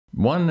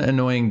One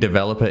annoying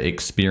developer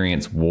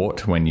experience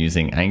wart when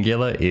using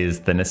Angular is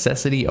the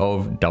necessity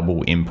of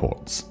double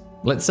imports.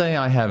 Let's say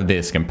I have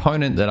this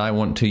component that I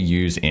want to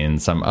use in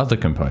some other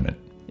component.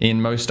 In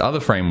most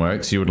other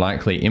frameworks, you would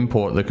likely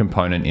import the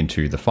component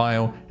into the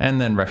file and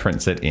then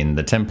reference it in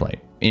the template.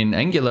 In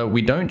Angular,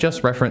 we don't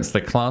just reference the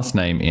class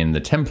name in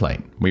the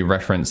template, we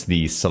reference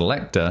the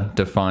selector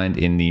defined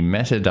in the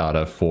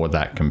metadata for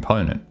that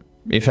component.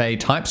 If a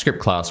TypeScript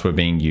class were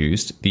being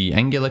used, the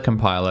Angular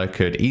compiler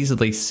could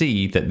easily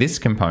see that this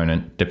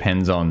component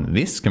depends on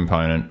this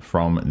component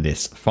from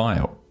this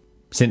file.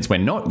 Since we're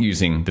not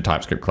using the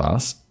TypeScript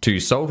class,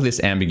 to solve this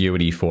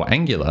ambiguity for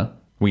Angular,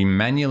 we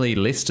manually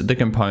list the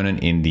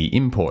component in the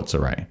imports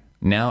array.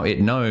 Now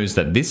it knows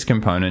that this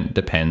component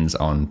depends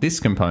on this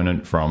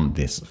component from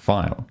this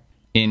file.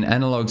 In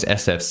Analog's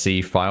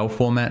SFC file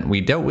format,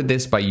 we dealt with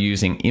this by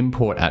using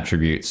import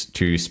attributes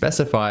to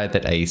specify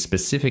that a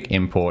specific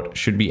import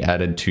should be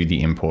added to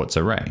the imports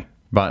array.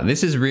 But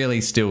this is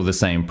really still the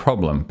same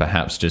problem,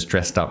 perhaps just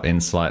dressed up in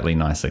slightly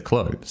nicer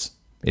clothes.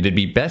 It'd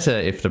be better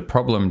if the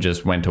problem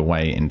just went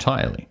away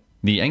entirely.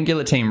 The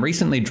Angular team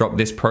recently dropped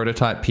this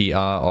prototype PR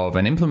of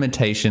an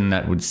implementation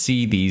that would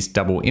see these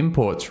double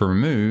imports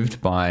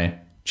removed by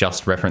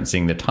just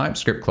referencing the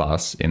TypeScript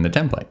class in the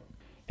template.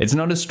 It's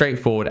not as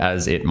straightforward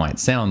as it might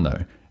sound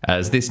though,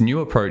 as this new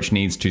approach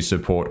needs to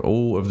support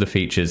all of the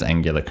features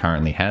Angular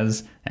currently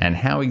has, and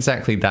how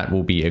exactly that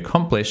will be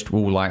accomplished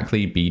will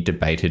likely be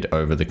debated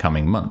over the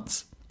coming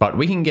months. But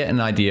we can get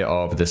an idea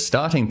of the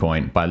starting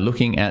point by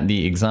looking at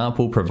the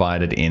example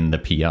provided in the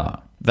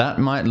PR. That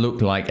might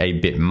look like a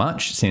bit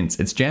much since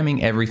it's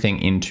jamming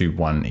everything into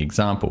one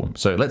example,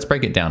 so let's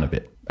break it down a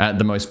bit. At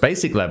the most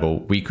basic level,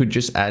 we could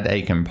just add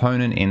a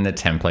component in the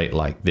template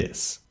like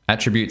this.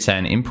 Attributes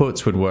and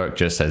inputs would work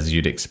just as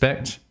you'd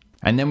expect.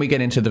 And then we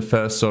get into the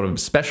first sort of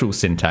special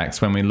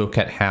syntax when we look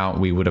at how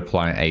we would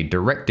apply a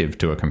directive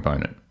to a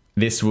component.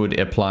 This would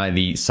apply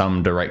the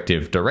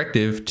SUMDirective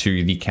directive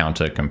to the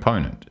counter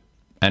component.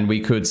 And we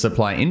could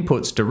supply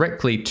inputs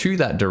directly to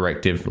that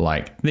directive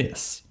like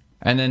this.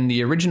 And then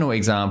the original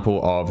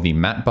example of the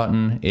map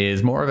button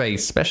is more of a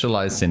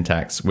specialized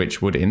syntax,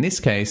 which would in this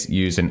case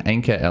use an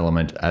anchor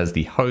element as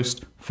the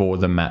host for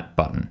the map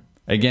button.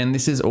 Again,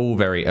 this is all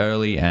very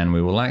early and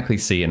we will likely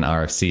see an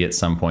RFC at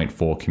some point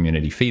for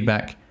community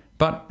feedback,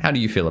 but how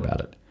do you feel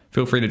about it?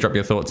 Feel free to drop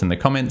your thoughts in the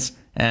comments,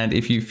 and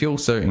if you feel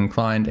so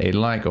inclined, a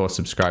like or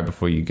subscribe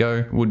before you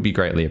go would be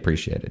greatly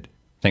appreciated.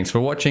 Thanks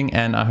for watching,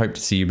 and I hope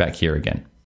to see you back here again.